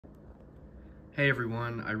Hey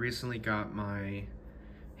everyone, I recently got my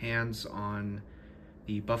hands on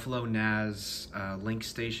the Buffalo NAS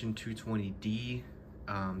LS220D.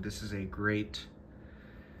 This is a great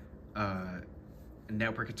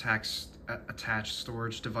network attached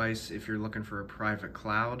storage device if you're looking for a private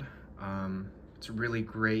cloud. It's really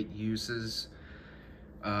great uses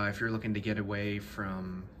if you're looking to get away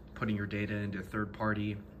from putting your data into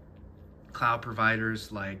third-party cloud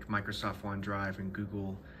providers like Microsoft OneDrive and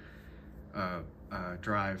Google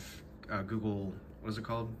Drive, Google, what is it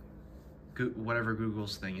called? Whatever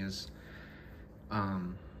Google's thing is.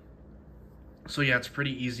 So yeah, it's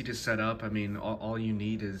pretty easy to set up. I mean, all you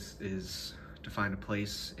need is to find a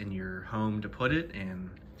place in your home to put it,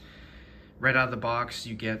 and right out of the box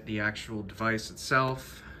you get the actual device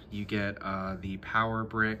itself. You get the power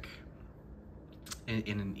brick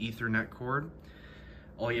in an Ethernet cord.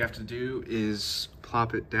 All you have to do is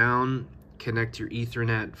plop it down, connect your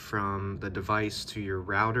Ethernet from the device to your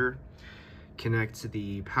router, connect to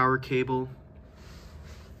the power cable,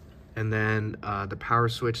 and then the power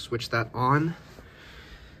switch that on,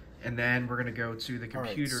 and then we're going to go to the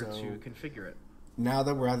computer to configure it. Now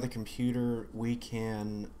that we're at the computer, we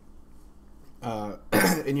can,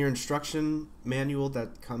 in your instruction manual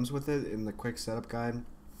that comes with it, in the quick setup guide,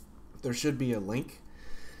 there should be a link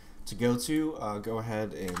to go to. Go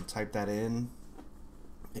ahead and type that in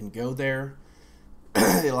and go there.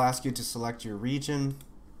 It'll ask you to select your region.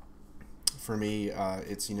 For me,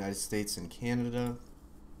 it's United States and Canada.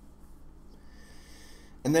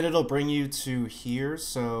 And then it'll bring you to here,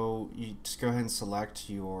 so you just go ahead and select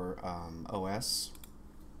your OS.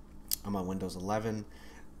 I'm on Windows 11.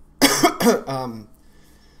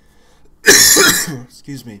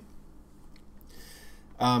 Excuse me.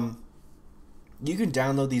 You can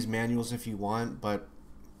download these manuals if you want, but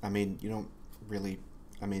I mean, you don't really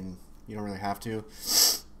have to.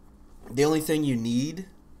 The only thing you need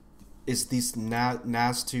is this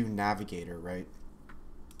NAS2 Navigator, right?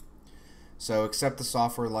 So accept the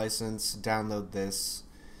software license, download this,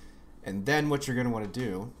 and then what you're going to want to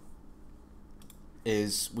do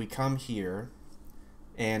is we come here,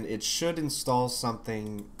 and it should install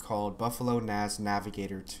something called Buffalo NAS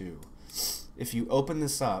Navigator 2. If you open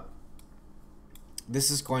this up,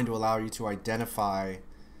 this is going to allow you to identify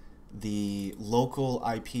the local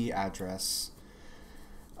IP address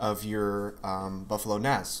of your Buffalo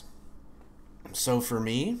NAS. So for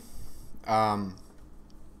me,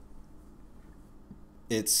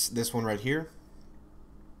 it's this one right here,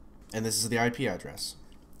 and this is the IP address.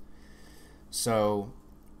 So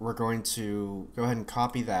we're going to go ahead and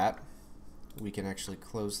copy that. We can actually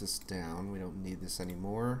close this down. We don't need this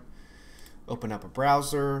anymore. Open up a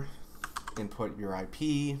browser, input your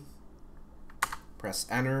IP, press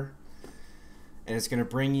enter, and it's going to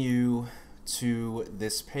bring you to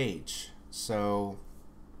this page. So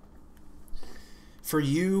for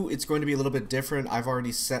you, it's going to be a little bit different. I've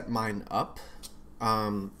already set mine up,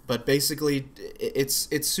 but basically it's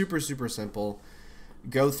super simple.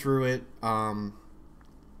 Go through it.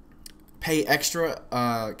 Pay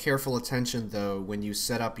extra careful attention though when you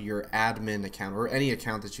set up your admin account or any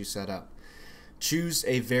account that you set up. Choose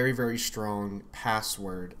a very strong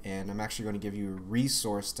password, and I'm actually going to give you a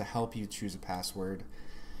resource to help you choose a password.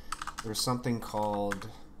 There's something called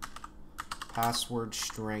Password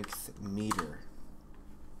Strength Meter.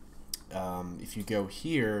 If you go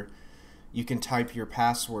here, you can type your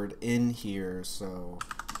password in here. So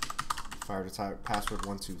if I were to type password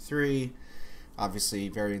 123, obviously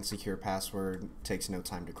very insecure password, takes no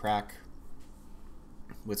time to crack,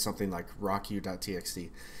 with something like rockyou.txt.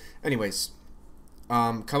 Anyways,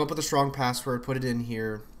 come up with a strong password, put it in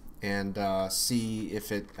here, and see if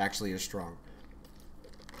it actually is strong.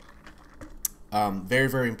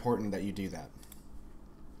 Very important that you do that.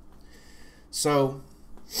 So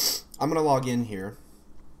I'm going to log in here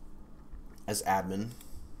as admin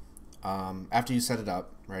after you set it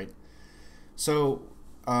up, right? So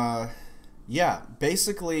yeah,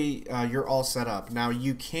 basically you're all set up. Now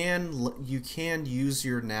you can use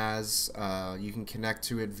your NAS. You can connect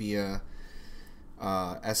to it via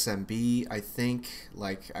SMB. I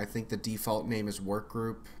think the default name is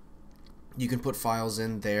workgroup. You can put files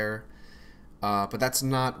in there, but that's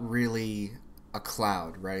not really a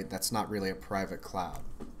cloud, right? That's not really a private cloud,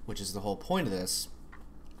 which is the whole point of this.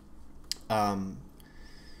 You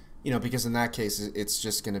know, because in that case, it's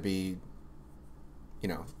just going to be,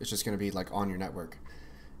 it's just going to be like on your network.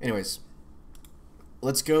 Anyways,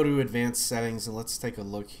 let's go to advanced settings and let's take a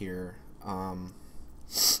look here.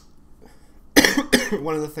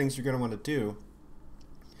 One of the things you're going to want to do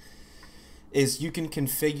is you can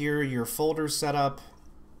configure your folder setup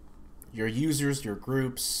your users, your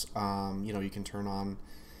groups. You know, you can turn on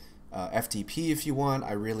FTP if you want.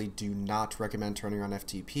 I really do not recommend turning on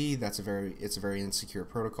FTP. It's a very insecure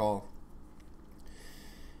protocol.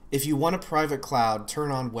 If you want a private cloud,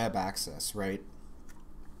 turn on web access, right?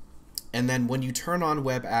 And then when you turn on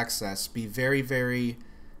web access, be very, very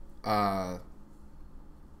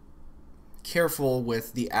careful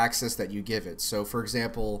with the access that you give it. So, for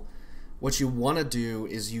example, what you want to do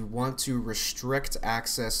is you want to restrict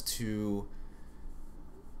access to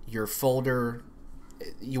your folder.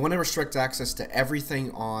 You want to restrict access to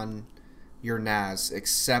everything on your NAS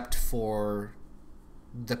except for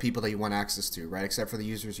the people that you want access to, right? Except for the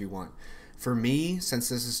users you want. For me, since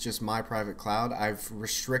this is just my private cloud, I've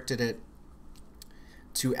restricted it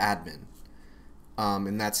to admin.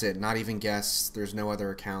 And that's it. Not even guests. There's no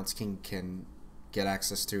other accounts can get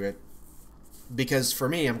access to it. Because for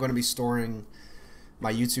me, I'm going to be storing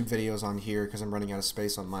my YouTube videos on here because I'm running out of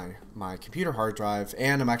space on my computer hard drive,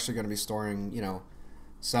 and I'm actually going to be storing, you know,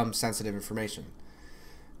 some sensitive information.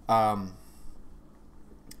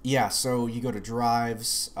 Yeah, so you go to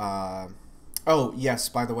drives. Oh, yes,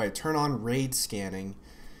 by the way, turn on RAID scanning.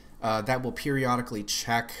 That will periodically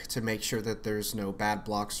check to make sure that there's no bad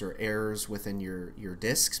blocks or errors within your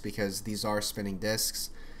disks, because these are spinning disks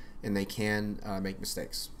and they can make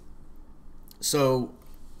mistakes. So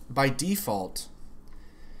by default,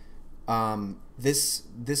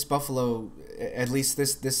 this Buffalo, at least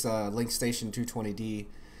this Link Station 220D,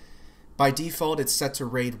 by default it's set to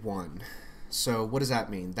RAID 1. So what does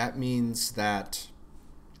that mean? That means that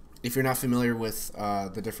if you're not familiar with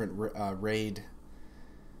the different RAID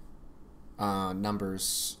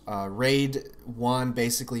numbers, RAID 1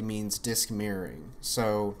 basically means disk mirroring.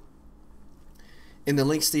 So in the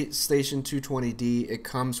Link Station 220D, it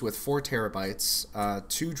comes with 4 terabytes,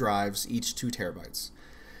 2 drives, each 2 terabytes.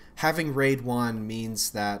 Having RAID 1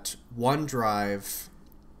 means that one drive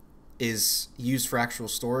is used for actual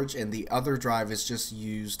storage and the other drive is just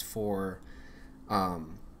used for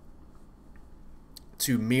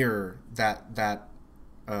to mirror that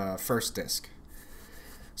first disk.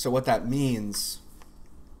 So what that means,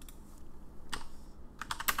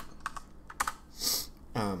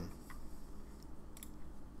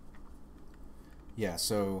 yeah,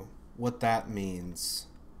 so what that means,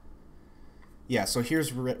 yeah, so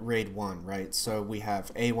here's RAID 1, right? So we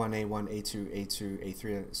have A1, A1, A2, A2,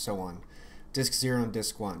 A3, so on. Disk 0 and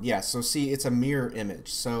disk 1. Yeah, so see, it's a mirror image.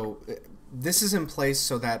 So this is in place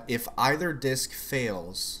so that if either disk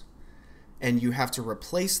fails and you have to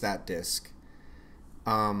replace that disk,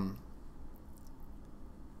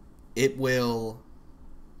 it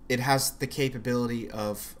has the capability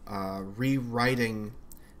of rewriting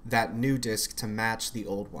that new disk to match the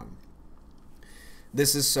old one.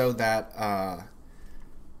 This is so that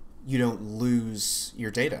you don't lose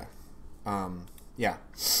your data. Yeah.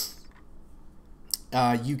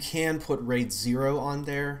 You can put RAID 0 on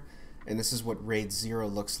there, and this is what RAID 0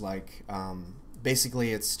 looks like.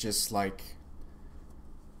 Basically, it's just like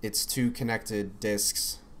it's 2 connected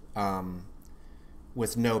disks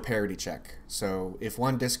with no parity check. So if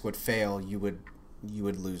one disk would fail, you would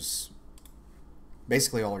lose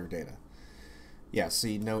basically all your data. Yeah,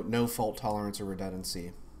 see, no fault tolerance or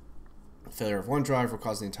redundancy. Failure of one drive will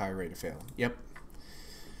cause the entire RAID to fail. Yep.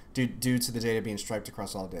 Due to the data being striped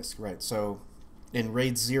across all disks. Right, so in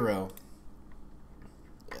RAID 0,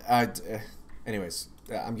 anyways,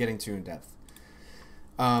 I'm getting too in depth.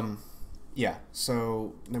 Yeah,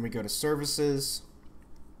 so then we go to services.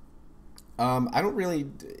 I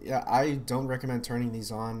don't recommend turning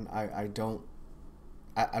these on. I don't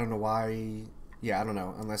know why. Yeah, I don't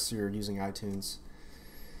know, unless you're using iTunes.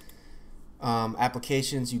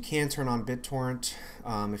 Applications, you can turn on BitTorrent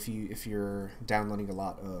if you're downloading a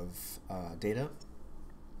lot of data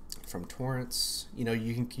from torrents. You know,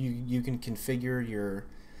 you can configure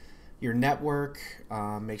your network,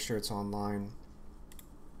 make sure it's online.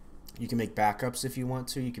 You can make backups if you want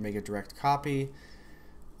to. You can make a direct copy.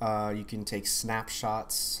 You can take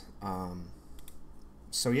snapshots.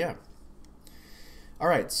 So yeah. All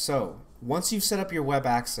right, so once you've set up your web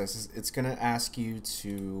access, it's going to ask you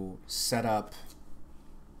to set up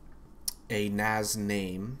a NAS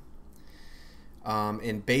name.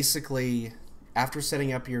 And basically, after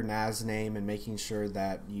setting up your NAS name and making sure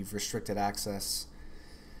that you've restricted access,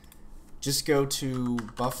 just go to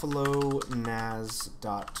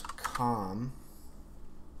buffalonas.com.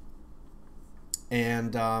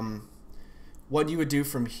 And what you would do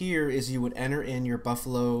from here is you would enter in your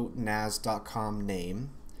buffalonas.com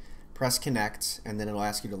name, press connect, and then it'll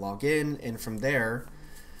ask you to log in, and from there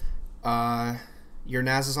your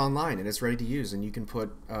NAS is online and it's ready to use, and you can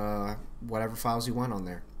put whatever files you want on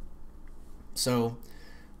there. So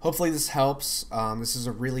hopefully this helps. This is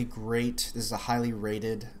a highly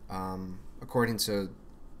rated, according to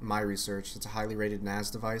my research, it's a highly rated NAS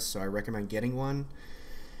device, so I recommend getting one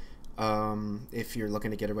if you're looking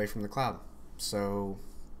to get away from the cloud. So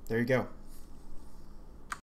there you go.